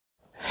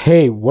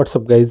Hey, what's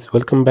up guys?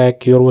 Welcome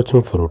back. You're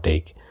watching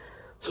Take.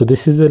 So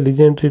this is a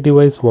legendary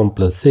device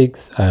OnePlus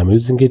 6. I am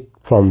using it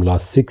from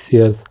last 6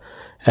 years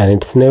and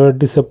it's never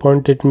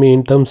disappointed me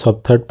in terms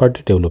of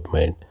third-party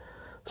development.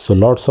 So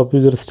lots of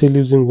users still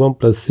using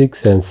OnePlus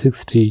 6 and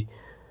 6T.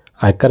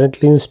 I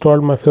currently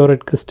installed my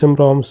favorite custom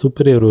ROM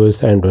Superior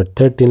OS Android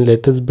 13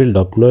 latest build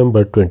of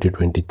November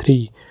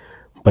 2023.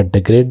 But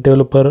the great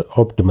developer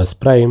Optimus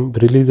Prime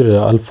released an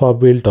alpha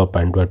build of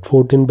Android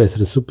 14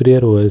 based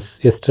Superior OS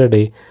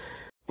yesterday.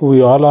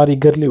 We all are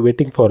eagerly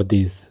waiting for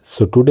this.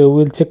 So today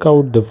we will check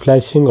out the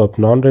flashing of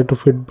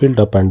non-retrofit build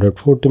of Android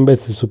 14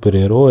 based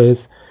Superior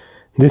OS.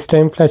 This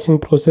time flashing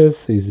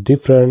process is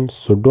different,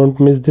 so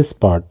don't miss this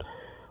part.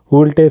 We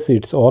will test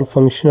its all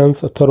functions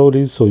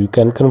thoroughly so you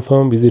can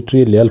confirm is it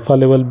really alpha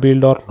level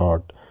build or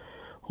not.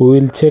 We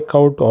will check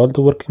out all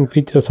the working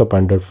features of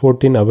Android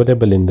 14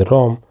 available in the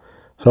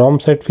ROM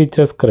set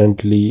features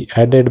currently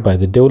added by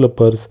the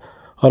developers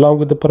along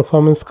with the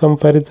performance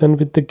comparison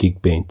with the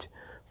Geekbench.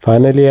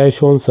 Finally, I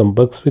shown some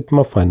bugs with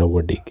my final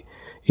verdict.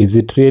 Is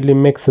it really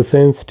makes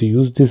sense to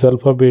use this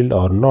alpha build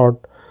or not?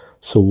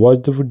 So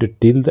watch the video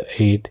till the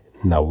end.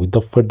 Now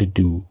without further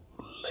ado,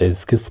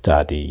 let's get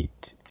started.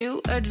 New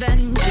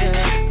adventure.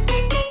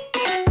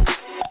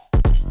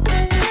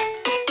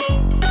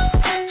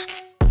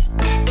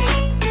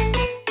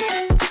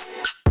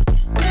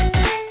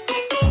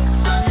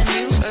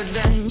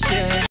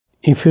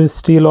 If you're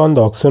still on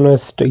the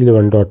OxygenOS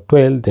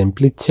 11.12, then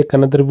please check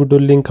another video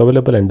link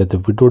available under the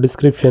video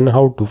description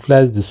how to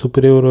flash the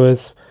Superior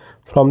OS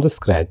from the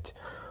scratch.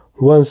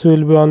 Once you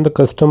will be on the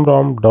custom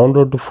ROM,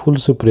 download the full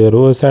Superior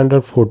OS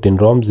Android 14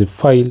 ROM zip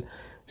file.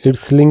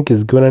 Its link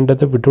is given under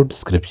the video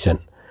description.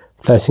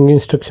 Flashing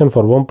instructions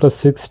for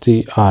OnePlus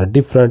 6T are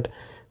different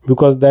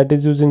because that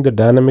is using the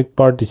dynamic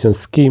partition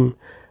scheme.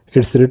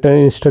 Its written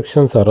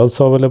instructions are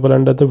also available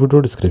under the video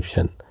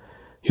description.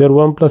 Your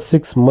OnePlus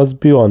 6 must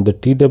be on the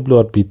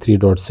TWRP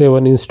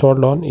 3.7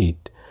 installed on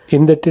it.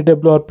 In the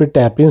TWRP,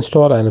 tap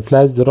install and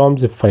flash the ROM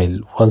zip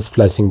file. Once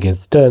flashing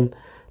gets done,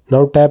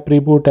 now tap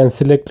reboot and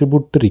select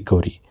reboot to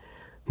recovery.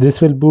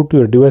 This will boot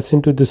your device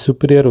into the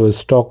Superior OS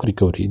stock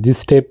recovery. This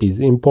step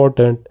is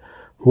important.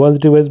 Once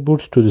device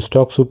boots to the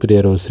stock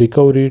Superior OS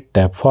recovery,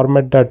 tap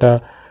format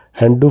data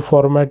and do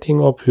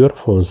formatting of your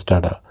phone's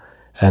data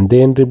and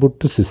then reboot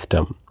to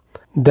system.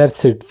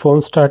 That's it,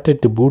 phone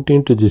started to boot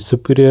into the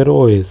Superior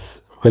OS.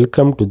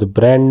 Welcome to the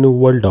brand new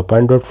world of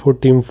Android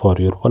 14 for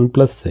your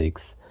OnePlus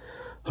 6.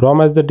 ROM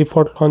has the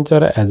default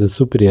launcher as a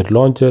Superior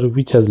launcher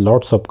which has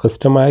lots of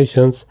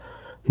customizations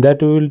that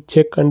we will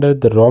check under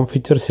the ROM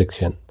feature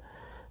section.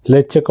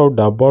 Let's check out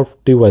the above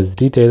device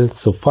details.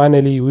 So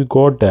finally we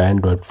got the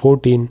Android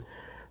 14.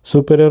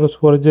 Superior OS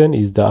version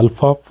is the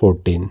Alpha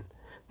 14.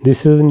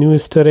 This is a new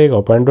Easter egg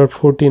of Android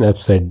 14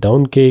 upside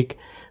down cake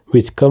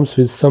which comes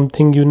with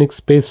something unique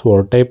space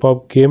war type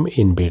of game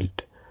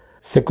inbuilt.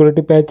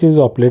 Security patches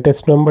of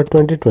latest November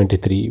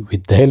 2023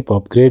 with the help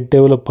of great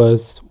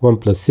developers.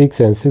 OnePlus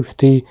 6 and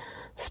 6T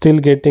still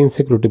getting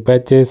security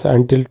patches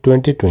until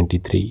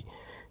 2023.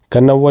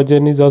 Kernel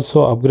version is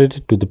also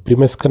upgraded to the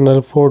premise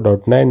kernel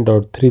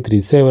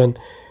 4.9.337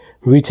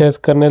 which has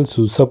kernels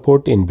who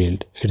support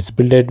inbuilt. It's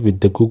built with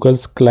the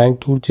Google's Clang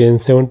toolchain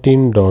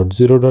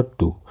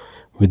 17.0.2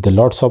 with the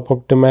lots of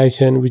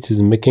optimization which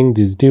is making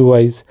this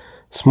device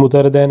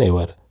smoother than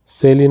ever.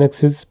 Say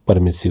Linux is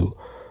permissive.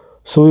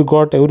 So we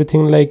got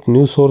everything like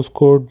new source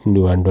code,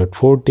 new Android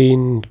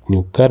 14,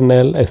 new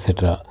kernel,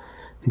 etc.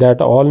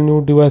 That all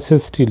new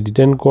devices still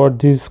didn't got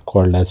this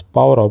called as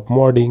power of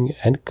modding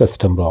and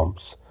custom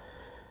ROMs.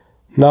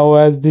 Now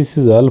as this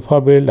is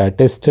alpha build, I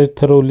tested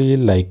thoroughly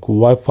like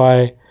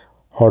Wi-Fi,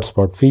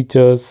 hotspot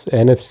features,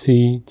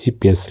 NFC,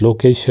 GPS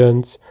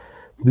locations,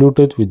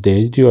 Bluetooth with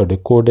the HD audio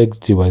codecs,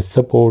 device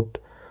support,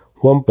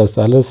 OnePlus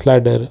alert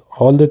slider.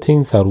 All the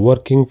things are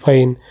working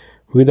fine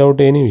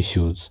without any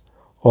issues.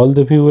 All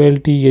the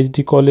VoLTE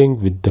HD calling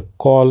with the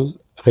call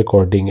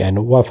recording and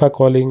Wi-Fi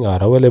calling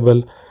are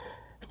available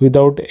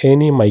without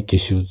any mic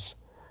issues.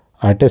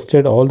 I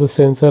tested all the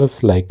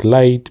sensors like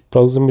light,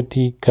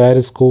 proximity,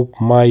 gyroscope,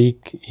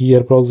 mic,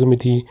 ear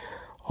proximity.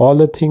 All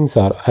the things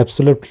are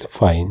absolutely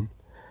fine.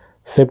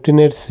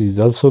 Saftynet is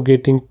also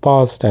getting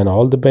passed and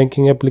all the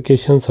banking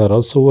applications are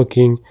also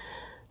working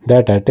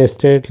that I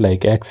tested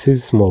like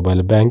Axis,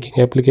 mobile banking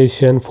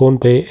application,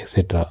 PhonePe,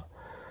 etc.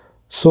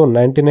 So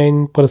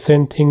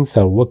 99% things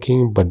are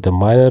working but the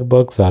minor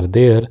bugs are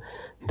there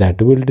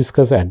that we will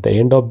discuss at the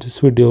end of this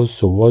video,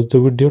 so watch the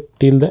video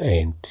till the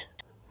end.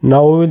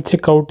 Now we will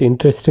check out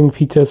interesting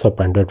features of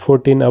Android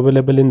 14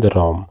 available in the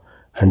ROM.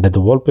 Under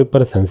the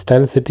wallpapers and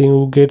style setting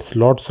we get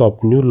lots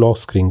of new lock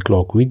screen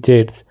clock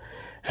widgets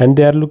and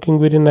they are looking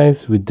very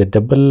nice with the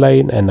double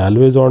line and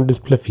always on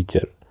display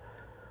feature.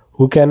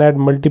 We can add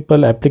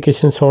multiple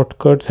application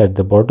shortcuts at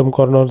the bottom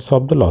corners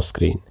of the lock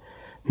screen.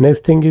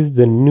 Next thing is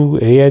the new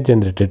AI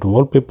generated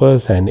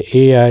wallpapers and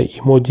AI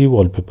emoji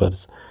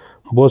wallpapers.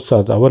 Both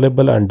are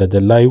available under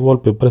the live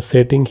wallpaper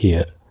setting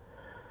here.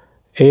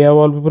 AI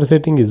wallpaper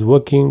setting is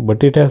working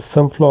but it has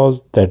some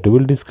flaws that we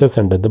will discuss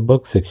under the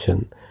bug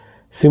section.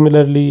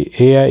 Similarly,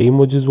 AI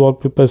emojis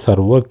wallpapers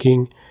are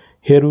working.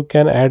 Here we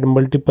can add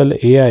multiple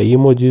AI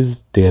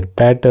emojis, their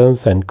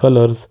patterns and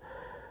colors,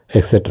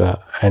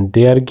 etc. And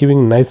they are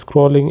giving nice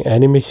scrolling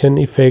animation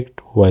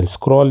effect while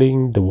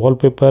scrolling the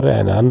wallpaper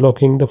and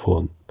unlocking the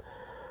phone.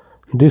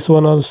 This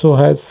one also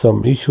has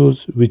some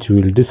issues which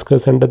we will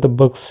discuss under the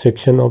bugs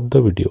section of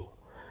the video.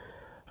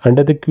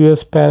 Under the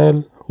QS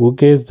panel, we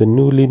get the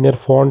new linear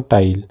font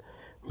tile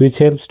which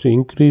helps to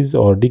increase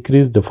or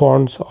decrease the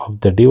fonts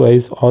of the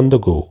device on the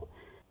go.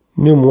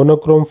 New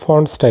monochrome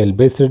font style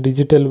based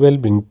digital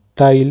well-being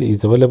tile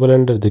is available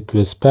under the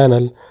QS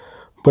panel,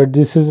 but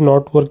this is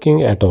not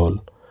working at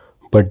all.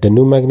 But the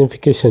new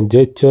magnification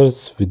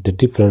gestures with the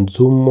different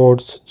zoom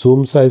modes,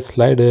 zoom size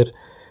slider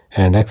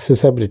and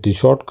accessibility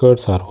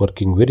shortcuts are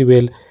working very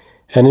well,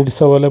 and it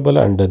is available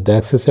under the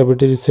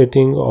accessibility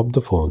setting of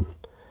the phone.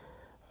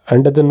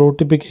 Under the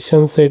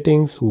notification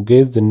settings, we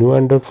get the new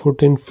Android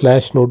 14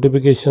 flash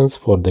notifications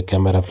for the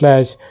camera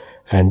flash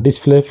and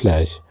display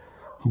flash.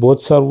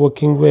 Both are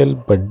working well,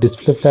 but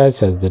display flash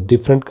has the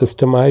different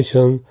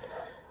customization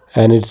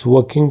and it's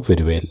working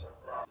very well.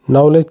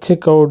 Now let's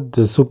check out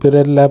the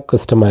Superior Lab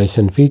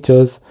customization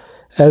features.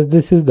 As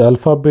this is the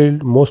alpha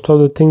build, most of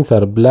the things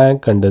are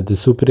blank under the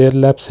Superior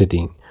Lab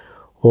setting.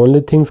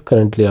 Only things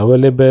currently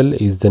available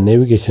is the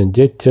navigation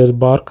gesture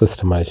bar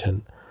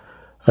customization.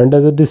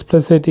 Under the display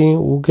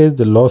setting, we get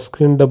the lock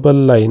screen double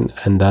line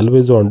and the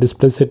always on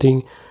display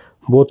setting.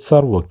 Both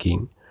are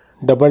working.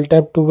 Double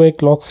tap to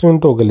wake lock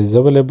screen toggle is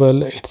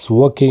available. It's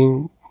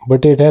working,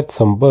 but it has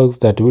some bugs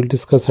that we'll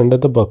discuss under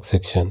the bug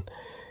section.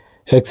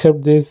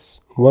 Except this,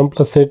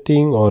 OnePlus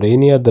setting or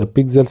any other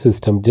pixel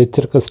system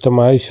gesture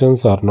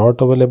customizations are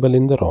not available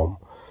in the ROM.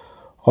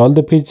 All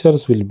the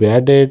features will be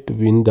added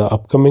in the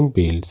upcoming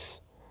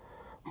builds.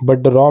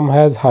 But the ROM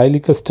has highly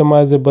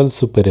customizable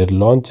Superior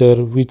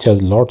Launcher which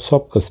has lots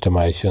of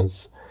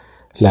customizations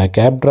like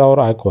app drawer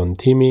icon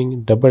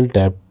theming, double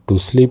tap to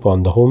sleep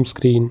on the home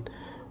screen,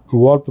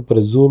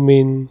 wallpaper zoom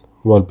in,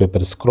 wallpaper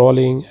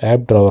scrolling,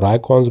 app drawer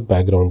icons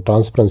background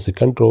transparency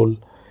control.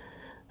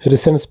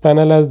 Recent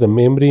panel has the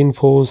memory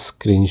info,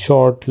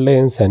 screenshot,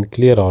 lens and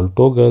clear all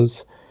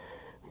toggles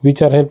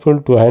which are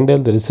helpful to handle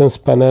the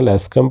recent panel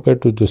as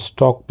compared to the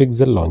stock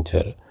pixel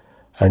launcher.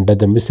 Under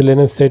the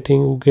miscellaneous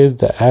setting, we get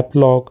the app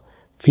lock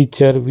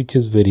feature which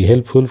is very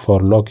helpful for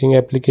locking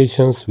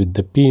applications with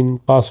the PIN,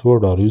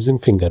 password or using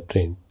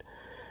fingerprint.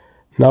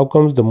 Now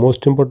comes the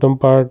most important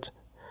part.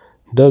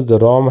 Does the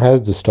ROM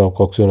has the stock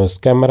OxygenOS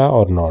camera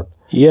or not?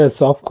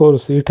 Yes, of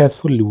course, it has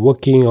fully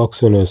working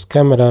OxygenOS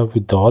camera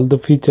with all the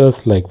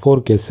features like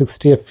 4K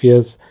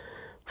 60fps,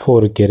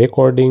 4K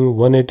recording,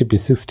 180p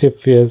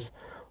 60fps,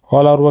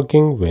 all are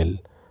working well.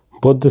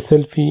 Both the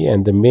selfie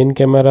and the main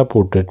camera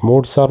portrait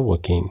modes are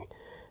working.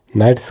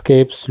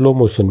 Nightscape, slow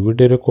motion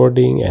video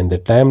recording and the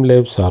time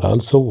lapse are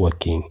also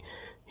working.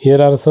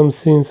 Here are some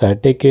scenes I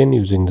taken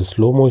using the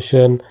slow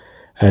motion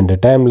and the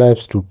time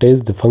lapse to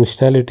test the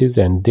functionalities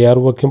and they are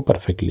working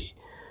perfectly.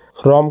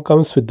 ROM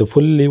comes with the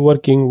fully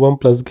working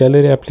OnePlus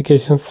Gallery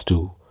applications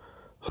too.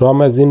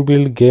 ROM has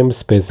inbuilt game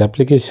space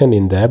application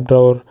in the app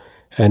drawer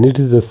and it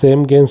is the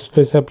same game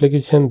space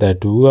application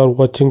that we are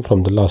watching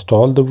from the last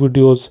all the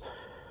videos,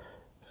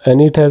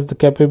 and it has the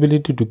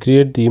capability to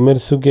create the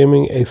immersive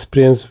gaming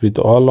experience with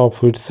all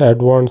of its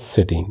advanced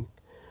setting.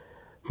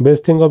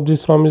 Best thing of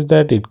this ROM is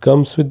that it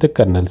comes with the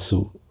kernel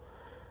SU.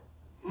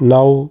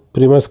 Now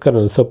premise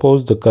kernel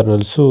supports the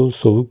kernel SU,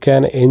 so we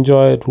can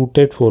enjoy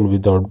rooted phone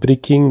without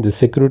breaking the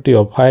security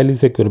of highly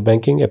secure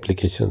banking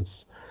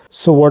applications.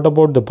 So what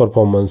about the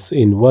performance?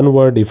 In one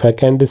word, if I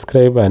can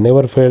describe, I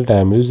never felt I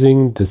am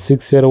using the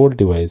 6-year-old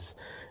device.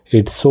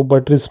 It's so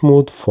buttery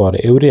smooth for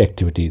every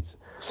activities.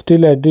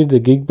 Still I did the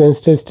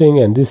Geekbench testing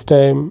and this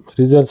time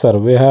results are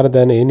way higher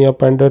than any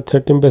of Android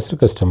 13 based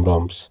custom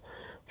ROMs.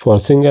 For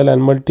single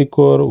and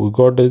multi-core we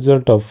got the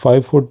result of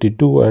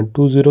 542 and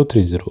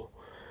 2030.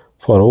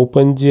 For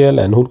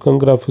OpenGL and Hulkan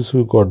graphics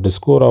we got the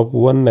score of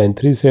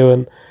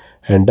 1937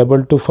 and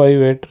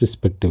 2258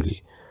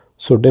 respectively.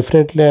 So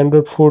definitely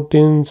Android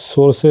 14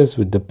 sources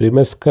with the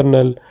premise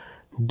kernel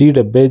did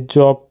a best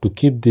job to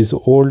keep this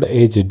old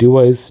age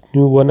device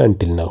new one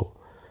until now.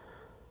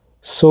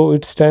 So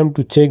it's time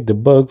to check the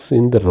bugs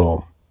in the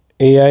ROM.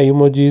 AI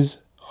emojis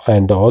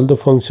and all the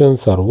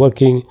functions are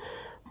working,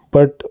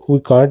 but we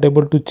can't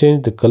able to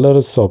change the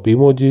colors of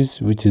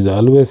emojis which is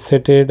always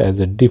set as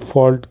a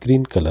default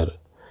green color.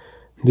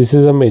 This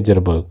is a major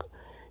bug.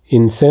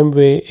 In same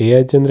way,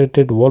 AI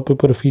generated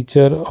wallpaper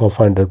feature of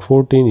Android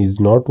 14 is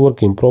not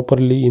working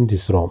properly in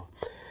this ROM.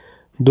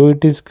 Though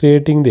it is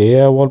creating the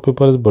AI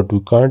wallpapers, but we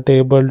can't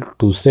able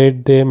to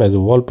set them as a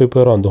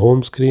wallpaper on the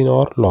home screen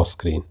or lock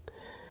screen.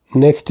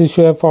 Next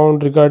issue I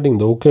found regarding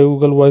the OK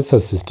Google Voice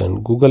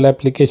Assistant. Google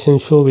application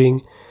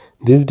showing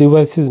this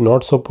device is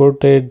not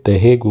supported the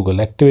Hey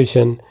Google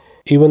activation.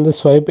 Even the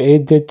swipe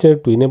edge gesture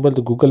to enable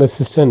the Google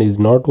Assistant is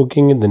not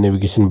working in the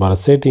navigation bar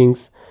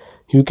settings.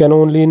 You can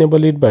only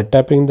enable it by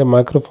tapping the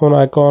microphone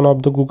icon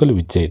of the Google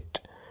widget.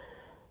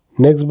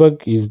 Next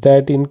bug is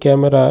that in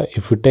camera,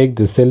 if you take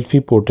the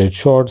selfie portrait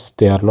shots,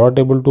 they are not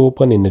able to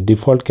open in a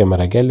default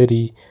camera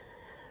gallery.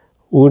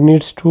 We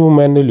needs to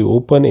manually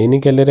open any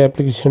gallery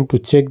application to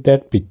check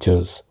that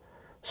pictures.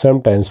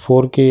 Sometimes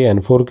 4K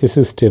and 4K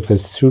 60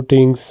 fps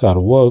shootings are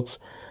works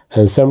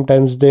and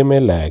sometimes they may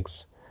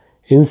lags.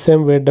 In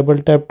same way,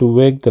 double tap to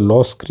wake the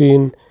lock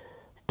screen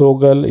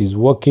toggle is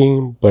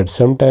working, but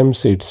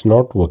sometimes it's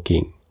not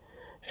working.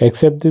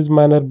 Except these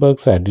minor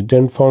bugs, I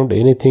didn't found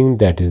anything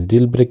that is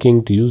deal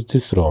breaking to use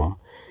this ROM.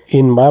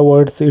 In my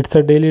words, it's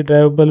a daily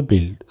drivable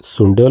build.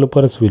 Soon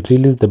developers will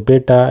release the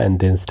beta and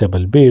then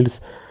stable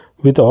builds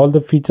with all the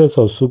features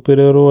of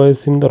superior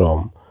OS in the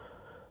ROM.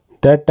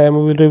 That time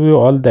we will review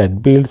all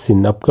that builds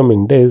in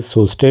upcoming days,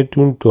 so stay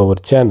tuned to our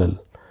channel.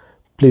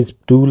 Please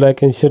do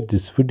like and share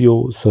this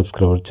video,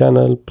 subscribe our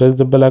channel, press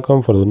the bell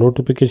icon for the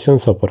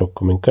notifications of our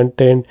upcoming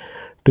content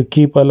to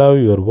keep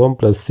alive your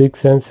OnePlus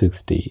 6 and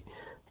 60.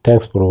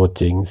 Thanks for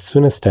watching. See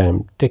you next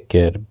time. Take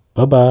care.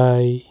 Bye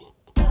bye.